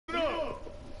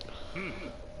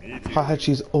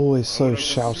Heihachi's always so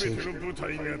shouty.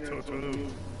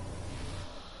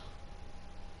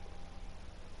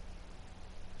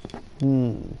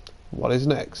 What is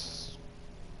next?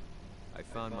 I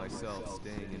found myself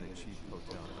staying in a cheap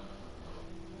hotel.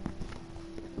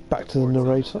 Back to the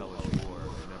narrator.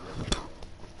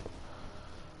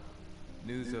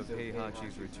 News of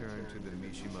Heihachi's return to the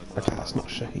Mishima Okay, that's not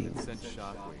Shaheen. sent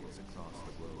shockwaves across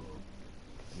the globe.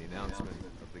 And the announcement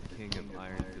of the King of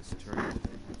Iron Fist turn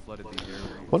flooded the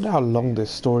airwaves. Wonder how long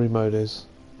this story mode is.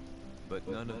 But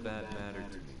none of that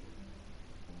mattered to me.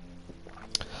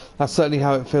 That's certainly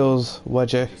how it feels,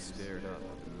 Wedgie. I just stared up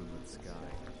at the moonlit sky,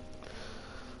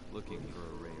 looking for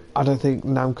a ray of I don't think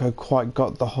Namco quite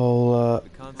got the whole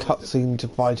cutscene to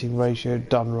fighting ratio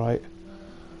done right.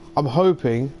 I'm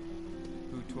hoping.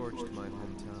 who torched my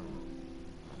hometown.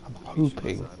 I'm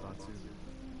hoping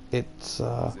it's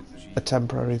a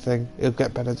temporary thing. It'll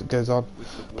get better as it goes on.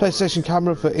 PlayStation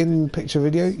camera for in-picture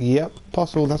video? Yep,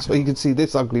 possible. That's why you can see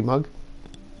this ugly mug.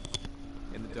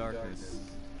 In the darkness,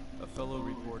 a fellow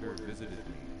reporter visited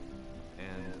me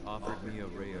and offered me a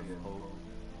ray of hope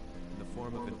in the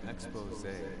form of an expose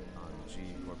on G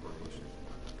Corporation.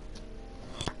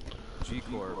 G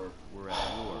Corp were at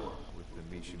war with the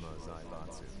Mishima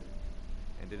Zaibatsu,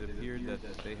 and it appeared that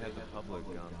they had the public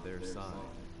on their side.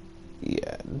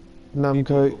 Yeah,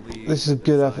 Namco, this is a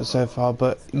good effort so far,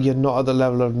 but you're not at the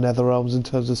level of NetherRealms in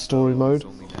terms of story mode,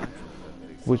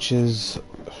 which is,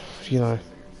 you know,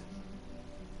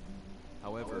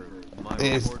 However, my it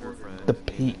is reporter friend the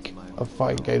peak of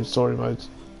fighting game story modes.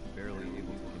 barely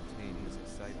able to contain his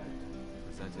excitement,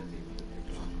 presented me with a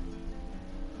picture.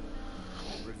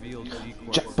 It revealed G Corp's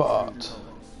true Jackpot. colors,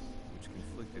 which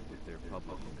conflicted with their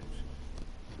public image.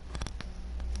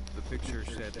 The picture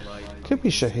shed light on Could be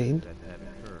the incident Shaheen. that had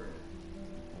occurred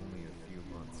only a few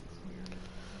months earlier.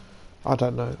 I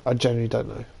don't know. I genuinely don't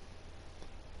know.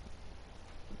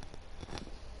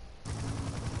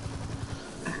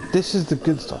 This is the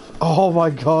good stuff. Oh my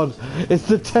god, it's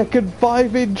the Tekken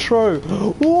 5 intro.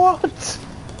 What?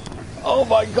 Oh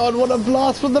my god, what a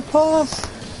blast from the past.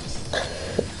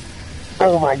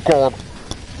 Oh my god.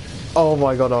 Oh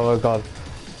my god, oh my god.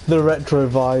 The retro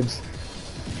vibes.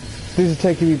 This is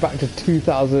taking me back to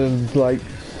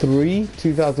 2003,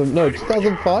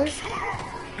 2005?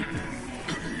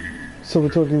 So we're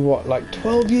talking what, like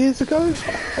 12 years ago?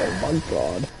 Oh my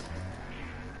god.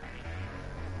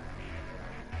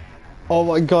 Oh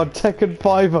my god, Tekken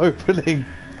 5 opening!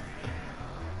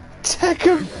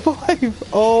 Tekken 5!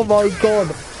 Oh my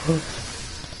god!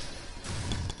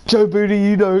 Joe Booty,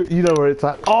 you know where it's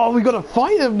at. Oh, we gotta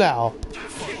fight him now!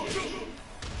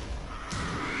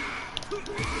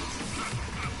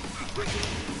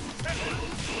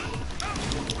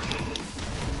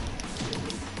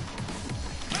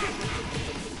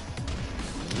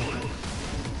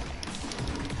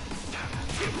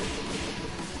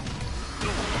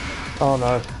 Oh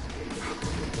no.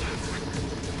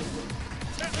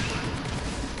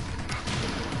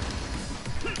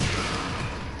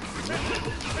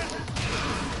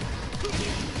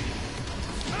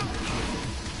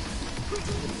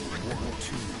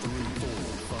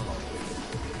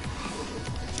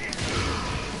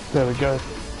 There we go.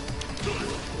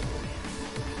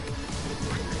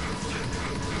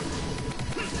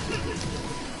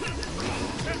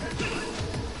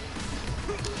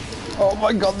 Oh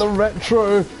my god, the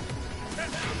retro!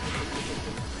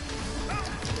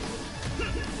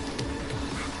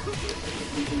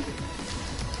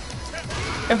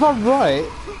 If I'm right,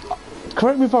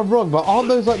 correct me if I'm wrong, but aren't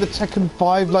those like the Tekken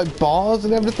 5 like bars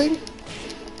and everything?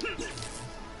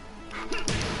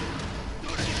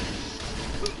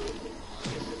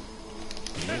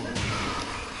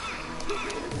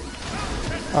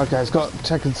 Okay, it's got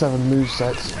Tekken 7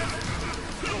 movesets.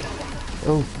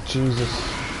 Oh, Jesus.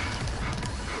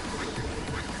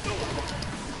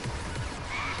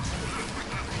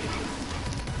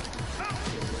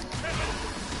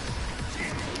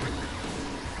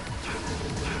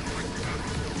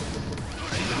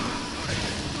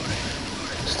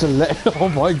 Just a oh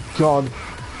my god.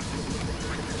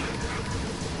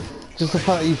 Just the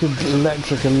fact that you can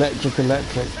electric,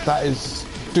 that is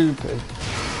stupid.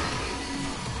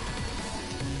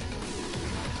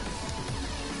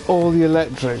 All the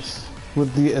electrics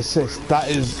with the assist, that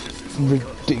is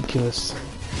ridiculous.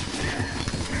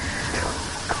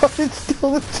 God, it's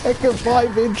still the Tekken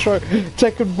 5 intro.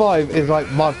 Tekken 5 is like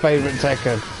my favourite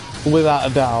Tekken, without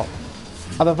a doubt.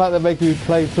 And the fact they're making me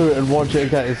play through it and watch it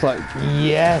again, it's like,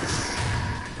 yes!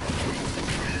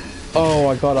 Oh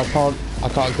my god, I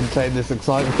can't contain this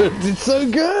excitement. It's so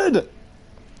good!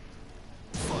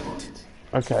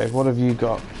 Okay, what have you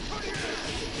got?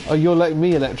 Oh, you're letting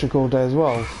me electric all day as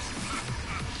well.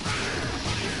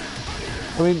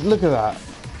 I mean, look at that.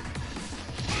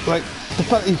 Like, the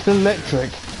fact that you can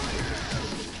electric,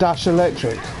 dash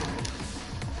electric.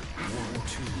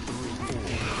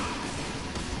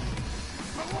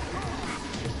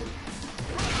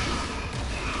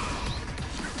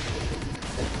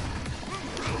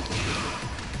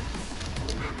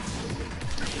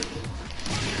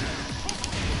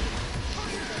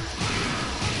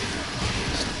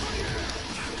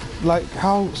 Like,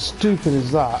 how stupid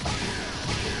is that?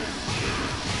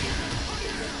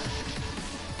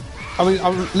 I mean,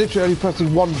 I'm literally only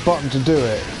pressing one button to do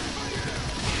it.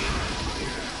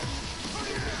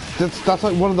 That's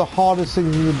like one of the hardest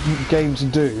things in the game to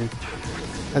do,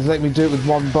 and let me do it with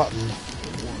one button.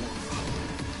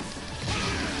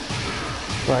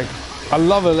 Like, I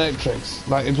love electrics.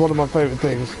 Like, it's one of my favourite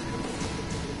things.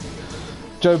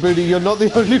 Joe Booty, you're not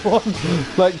the only one.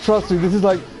 Like, trust me, this is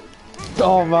like,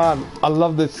 oh man, I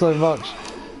love this so much.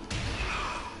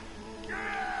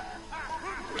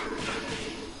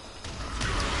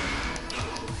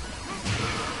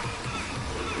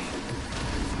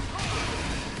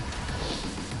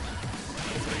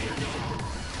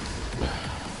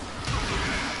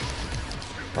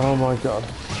 Oh my god.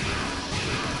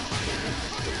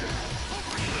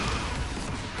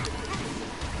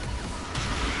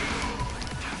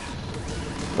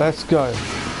 Let's go.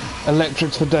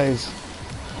 Electrics for days.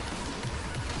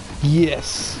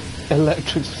 Yes.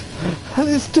 Electrics. And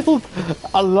it's still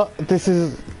a lot. This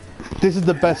is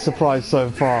the best surprise so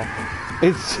far.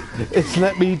 It's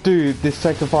let me do this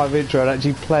Tekken 5 intro and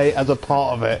actually play as a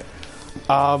part of it.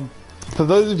 For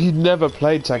those of you who never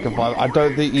played Tekken 5, I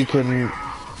don't think you can.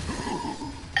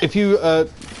 If you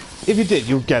did,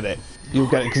 you'll get it. You'll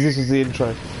get it because this is the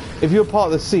intro. If you're part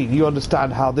of the scene, you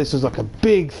understand how this was like a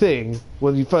big thing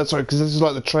when you first saw it, because this is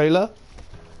like the trailer,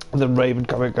 and then Raven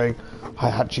coming going,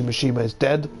 Heihachi Mishima is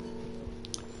dead.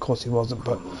 Of course he wasn't,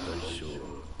 but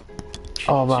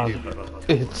oh man,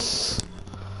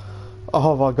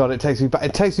 oh my god, it takes me back.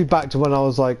 It takes me back to when I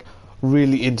was like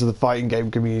really into the fighting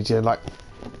game community and like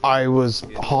I was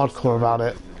hardcore about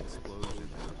it.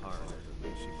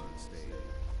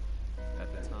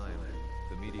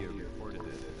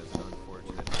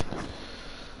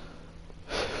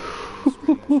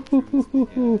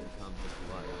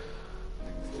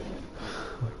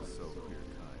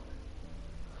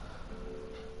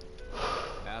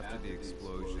 After the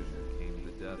explosion came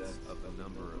the deaths of a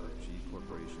number of G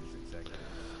Corporation's executives.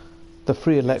 The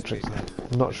free electrics,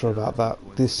 I'm not sure about that.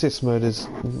 The assist mode is,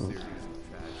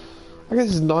 I guess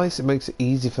it's nice, it makes it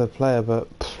easy for the player, but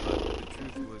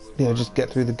you know, just get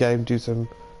through the game, do some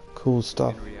cool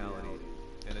stuff.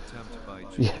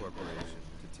 Yeah.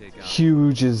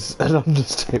 Huge is an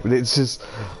understatement. It's just,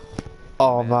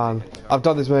 oh man, I've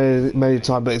done this many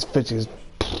times, but it's fitting.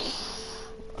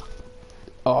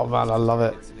 Oh man, I love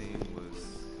it.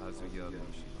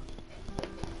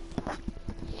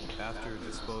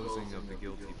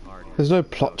 There's no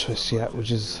plot twist yet,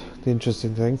 which is the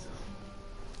interesting thing.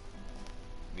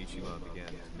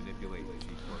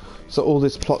 So all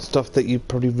this plot stuff that you're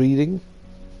probably reading,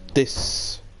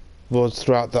 this was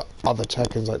throughout the other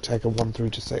Tekkens, like Tekken 1 through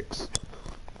to 6.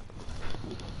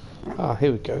 Ah,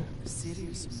 here we go.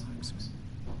 Serious marksman.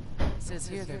 Says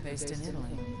here they're based in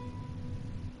Italy.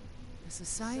 The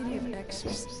Society of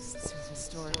Exorcists has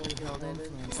historically held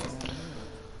influence there.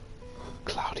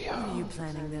 Claudio. What are you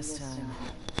planning this time?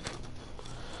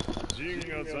 Sure,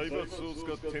 can't we?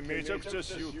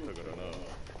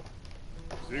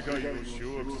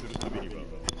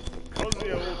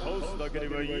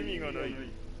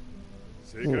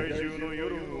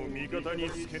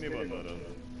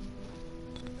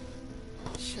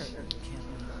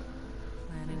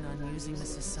 Planning on using the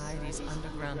Society's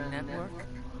underground network?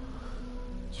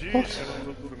 What?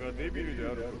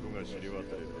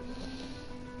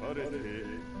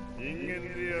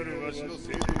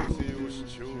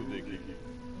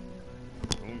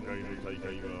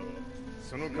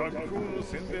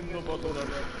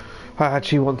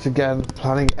 Heihachi once again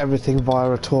planning everything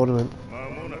via a tournament.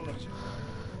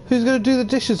 Who's going to do the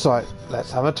dishes site?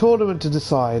 Let's have a tournament to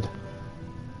decide.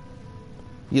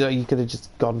 You know, you could have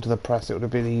just gone to the press, it would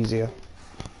have been easier.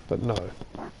 But no.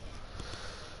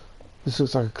 This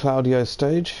looks like a Claudio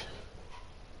stage.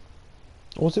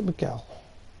 Or was it Miguel?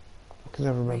 I can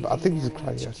never remember. I think it's a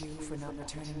Claudio. For not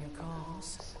returning your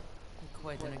calls. You're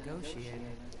quite a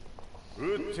negotiator.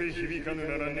 If you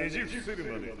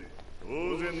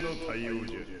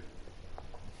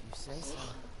say so.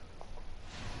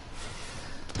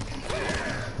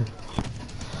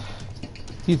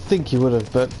 You'd think he would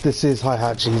have, but this is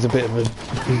Heihachi.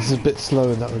 He's a bit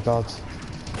slow in that regards.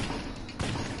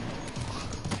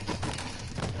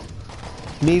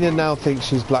 Nina now thinks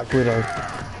she's Black Widow.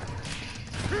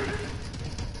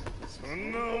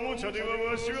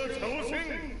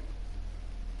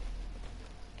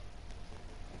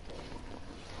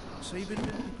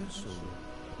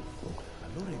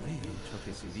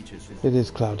 It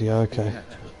is Claudio, okay.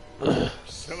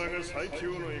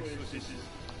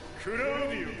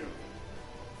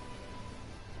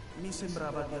 Mi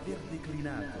sembrava di aver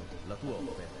declinato la tua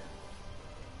offerta.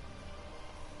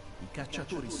 I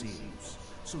cacciatori Sirius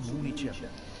sono unici a te.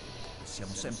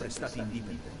 Siamo sempre stati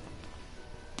indipendenti.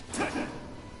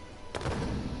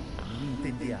 Non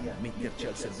intendiamo metterci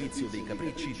al servizio dei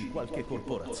capricci di qualche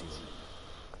corporazione.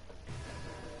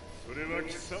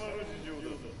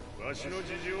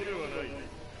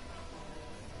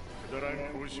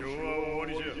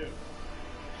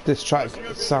 This track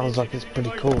sounds like it's pretty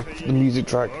cool. The music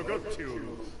track.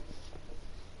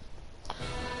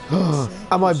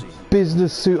 Am I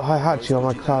business suit Heihachi or am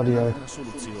I Claudio?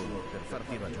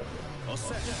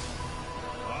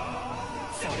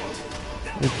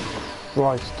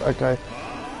 Christ, okay.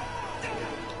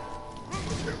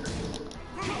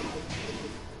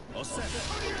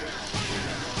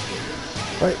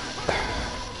 Wait.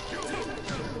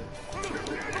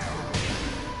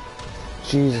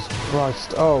 Jesus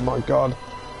Christ, oh my god.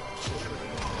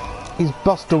 He's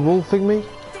Buster Wolfing me?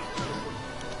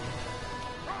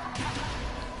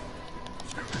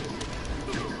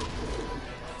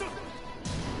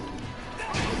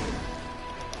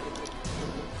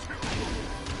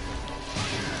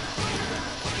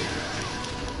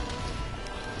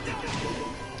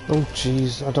 Oh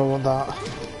jeez, I don't want that.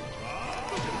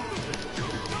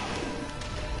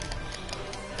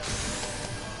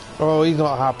 Oh, he's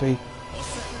not happy.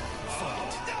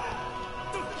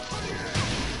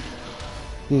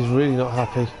 He's really not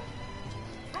happy.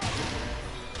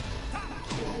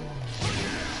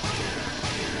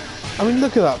 I mean,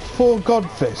 look at that. 4 God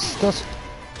fists. That's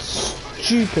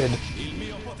stupid.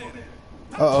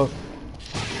 Uh-oh.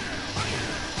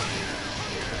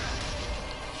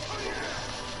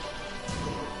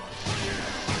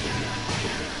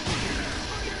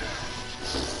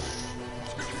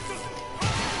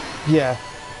 Yeah,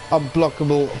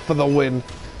 unblockable for the win.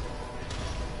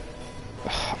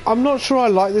 I'm not sure I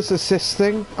like this assist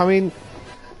thing. I mean,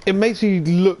 it makes you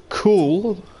look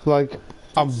cool, like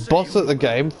I'm boss at the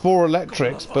game, 4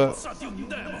 electrics, but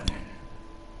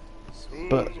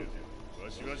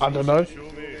I don't know.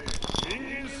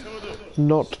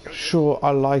 Not sure I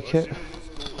like it.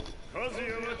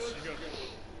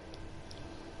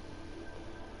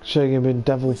 Showing him in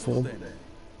devil form.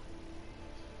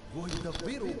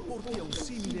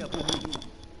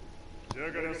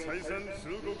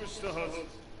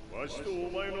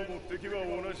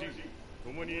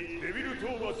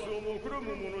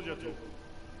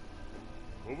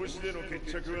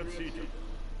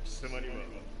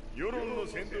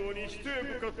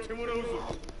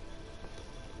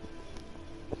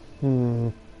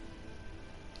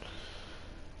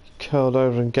 Curled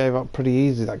over and gave up pretty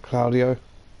easy, that Claudio.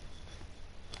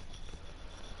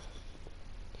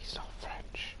 He's not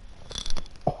French.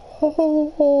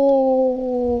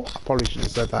 Oh, I probably should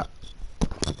have said that.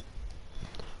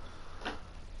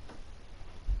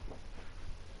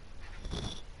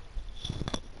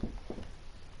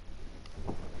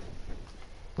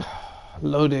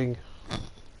 Loading.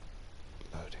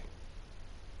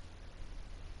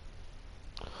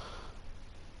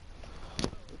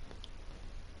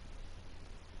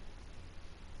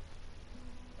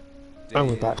 And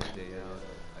we're back. Day out,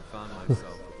 I found myself at the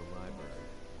library,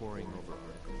 poring over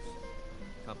articles,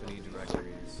 company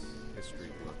directories,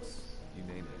 history books, you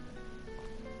name it.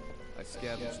 I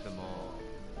scavenged them all,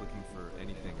 looking for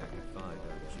anything I could find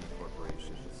on G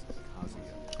Corporation's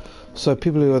Kazuya. So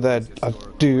people who are there, I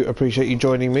do appreciate you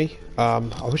joining me. I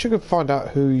wish I could find out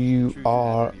who you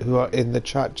are, who are in the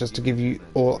chat, just to give you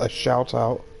all a shout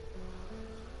out.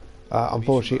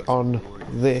 Unfortunately on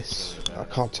this, I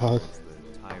can't tell.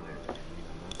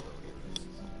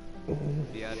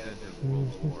 The advent of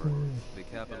World War, they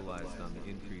capitalized on the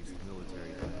increased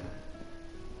military demand.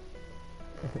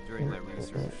 During my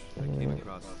research, I came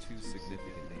across 2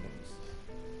 significant names.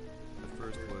 The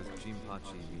first was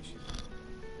Jinpachi Mishima,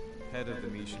 head of the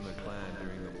Mishima clan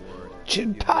during the war.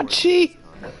 Jinpachi!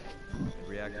 And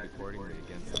reacted accordingly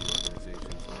against the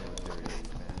organization's military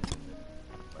expansion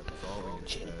by resolving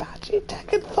Jinpachi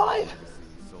Tekken 5!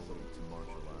 solely to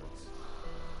martial arts.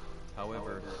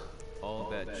 However, all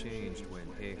that changed when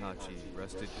Heihachi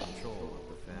wrested control of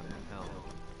the family palace.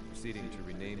 proceeding to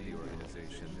rename the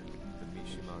organization the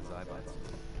Mishima Zaibatsu.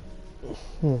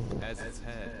 As its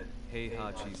head,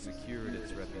 Heihachi secured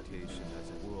its reputation as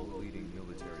a world-leading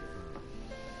military firm.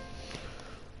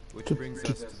 Which brings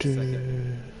us to the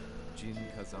second, Jin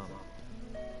Kazama.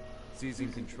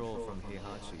 Seizing control from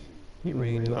Heihachi, he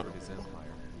reigned over his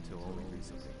empire until only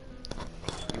recently.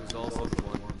 He was also the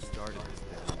one who started this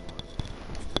deadly war, which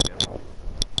together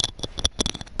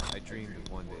I dreamed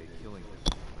of one day killing him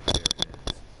with my bare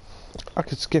hands. I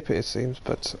could skip it seems,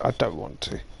 but I don't want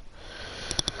to.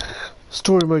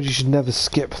 Story mode you should never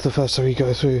skip the first time you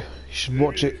go through. You should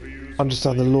watch it,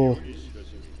 understand the lore.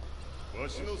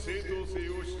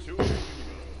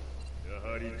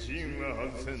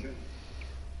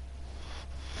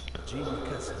 Jin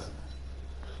Kazama.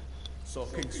 So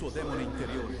che il suo demone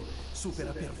interiore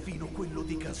supera perfino quello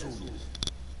di Kazuma.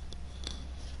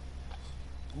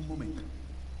 Un momento.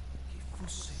 Chi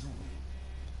fosse lui?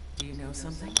 Do you know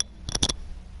something?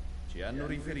 Ci hanno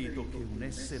riferito che un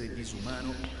essere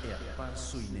disumano è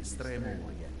apparso in Estremo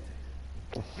Oriente.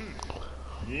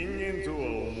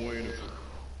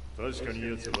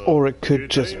 Or it could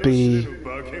just be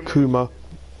Kuma,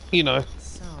 you know,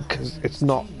 because it's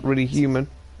not really human.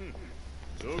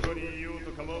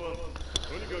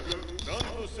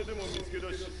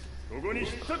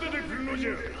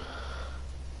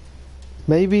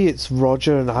 Maybe it's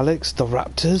Roger and Alex, the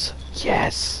raptors?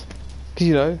 Yes! 'Cause,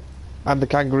 you know, and the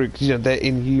kangaroo, 'cause, you know, they're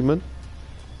inhuman.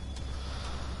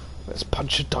 Let's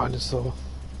punch a dinosaur.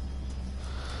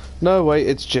 No, wait,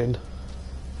 it's Jin.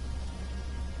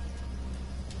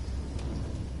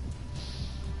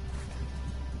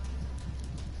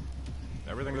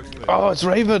 Everything looks clear. Oh, it's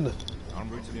Raven! En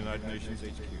route to the United Nations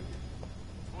HQ.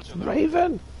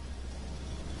 Raven!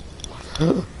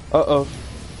 Uh-oh.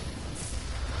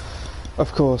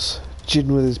 Of course,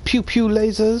 Jin with his pew-pew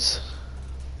lasers.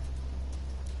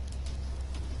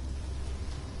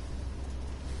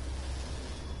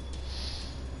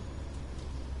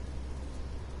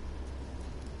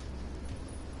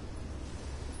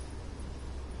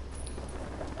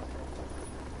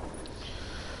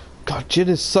 God, Jin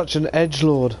is such an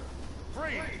edgelord.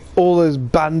 All those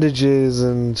bandages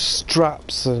and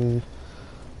straps and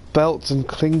belts and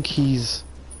clinkies.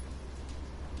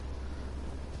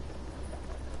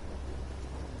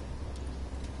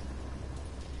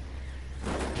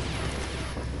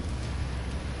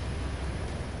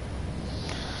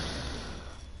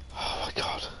 Oh my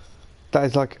god. That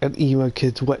is like an emo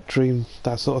kid's wet dream,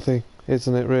 that sort of thing,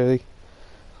 isn't it really?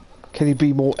 Can you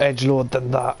be more edgelord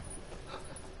than that?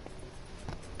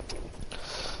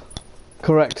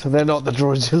 Correct, they're not the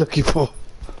droids you're looking for.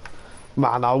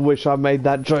 Man, I wish I made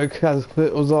that joke as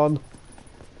it was on.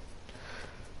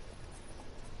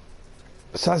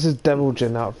 So that's his Devil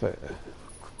Jin outfit,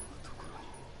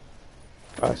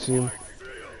 I assume.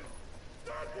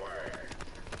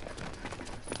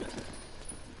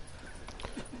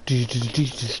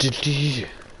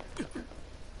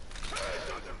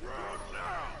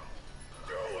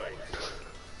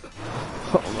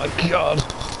 Oh my god.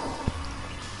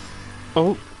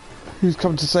 Oh, who's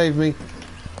come to save me?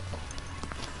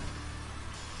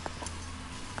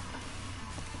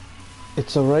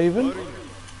 It's a raven?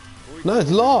 No,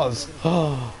 it's Lars!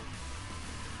 Oh.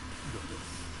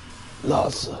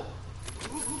 Lars.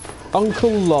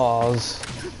 Uncle Lars.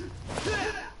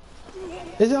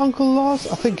 Is it Uncle Lars?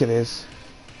 I think it is.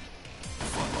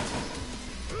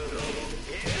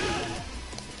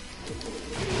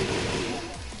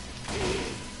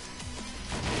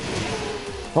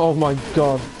 Oh my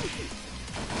god.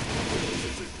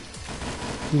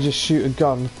 You just shoot a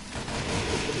gun.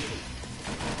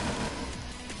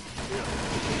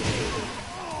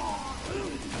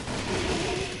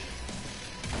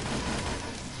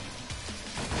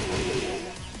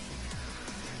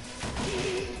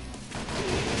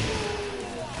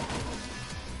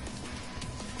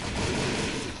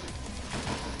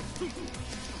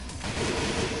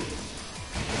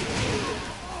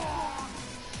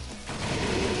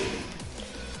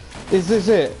 Is this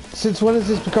it? Since when has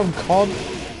this become COD?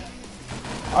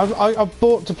 I've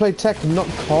bought to play Tekken, not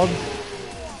COD.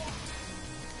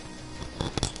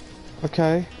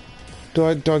 Okay. Do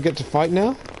I get to fight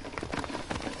now?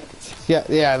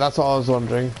 Yeah, that's what I was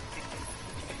wondering.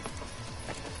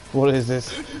 What is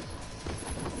this?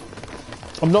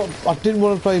 I didn't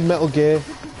want to play Metal Gear,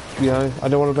 you know, I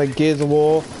don't want to play Gears of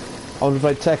War. I want to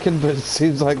play Tekken, but it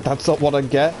seems like that's not what I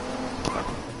get.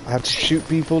 I have to shoot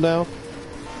people now.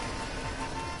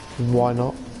 Why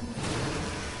not?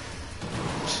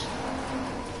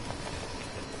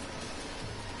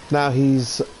 Now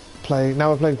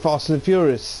we're playing Fast and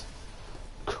Furious.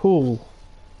 Cool.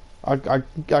 I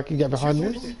can get behind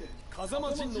this. 風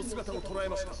間陣の姿を捉え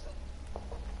ました。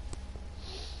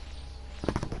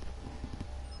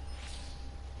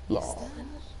 Lol.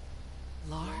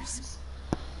 Lars?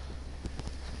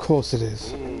 Of course it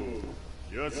is.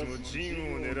 奴も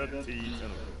陣を狙っていた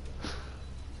のか。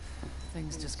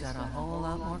 Things just got a whole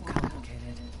lot more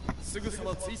complicated. すぐさ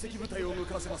ま追跡部隊を向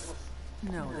かわせます。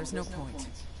 No, there's no point.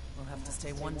 We'll have to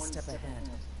stay one step ahead.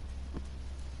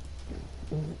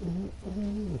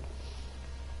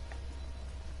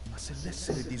 Ma se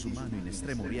l'essere disumano in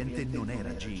Estremo Oriente non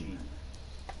era Jin,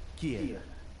 chi era?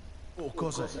 O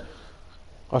cosa era?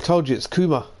 I told you it's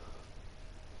Kuma.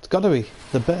 It's gotta be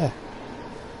the bear.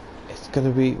 It's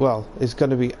gonna be, well, it's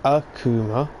gonna be a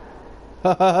Kuma.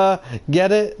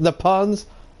 Get it? The puns?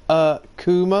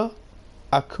 Kuma?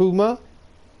 Akuma?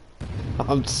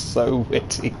 I'm so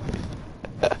witty.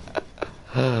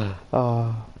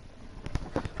 Oh.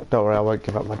 Don't worry, I won't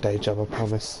give up my day job, I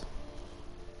promise.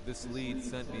 This lead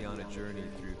sent me on a journey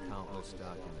through countless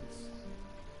documents,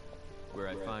 where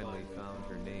I finally found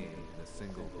her name in a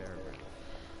single paragraph,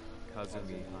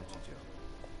 Kazumi Hachijo.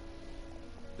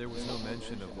 There was no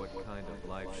mention of what kind of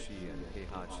life she and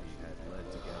Heihachi had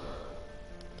led together,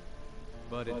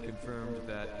 but it confirmed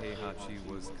that Heihachi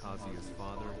was Kazuya's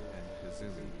father and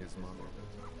Kazumi his mother.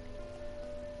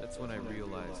 That's when I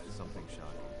realized something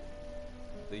shocking.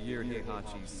 The year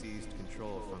Heihachi seized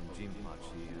control from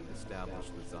Jinpachi and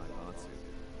established the Zaibatsu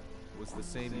was the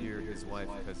same year his wife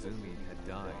Kazumi had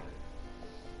died,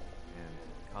 and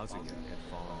Kazuya had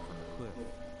fallen from a cliff,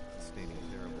 sustaining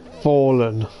terrible...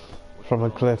 Fallen from a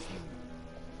cliff.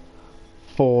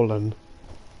 Fallen.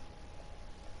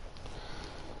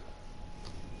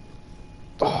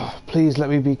 Oh, please let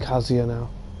me be Kazuya now.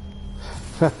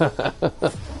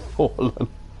 Fallen.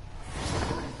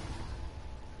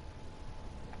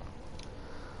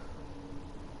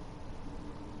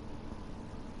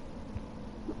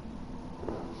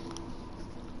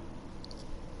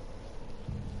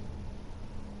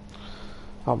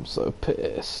 I'm so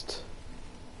pissed.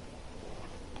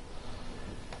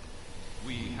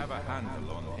 We have a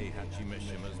handle on Heihachi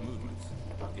Mishima's movements.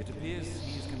 It appears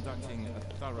he is conducting a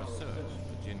thorough search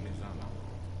for Jin Kazama.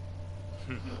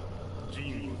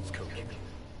 陣を使う気か。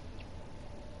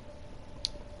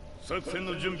作戦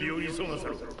の準備を急がせ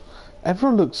ろ。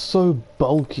 Everyone looks so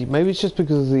bulky. Maybe it's just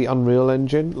because of the Unreal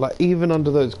Engine. Like, even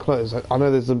under those clothes, I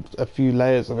know there's a few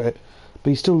layers of it, but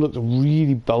he still looks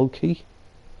really bulky.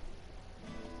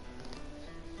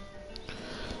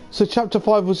 So chapter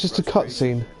 5 was just a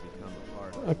cutscene.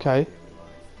 Okay.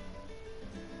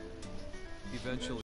 Eventually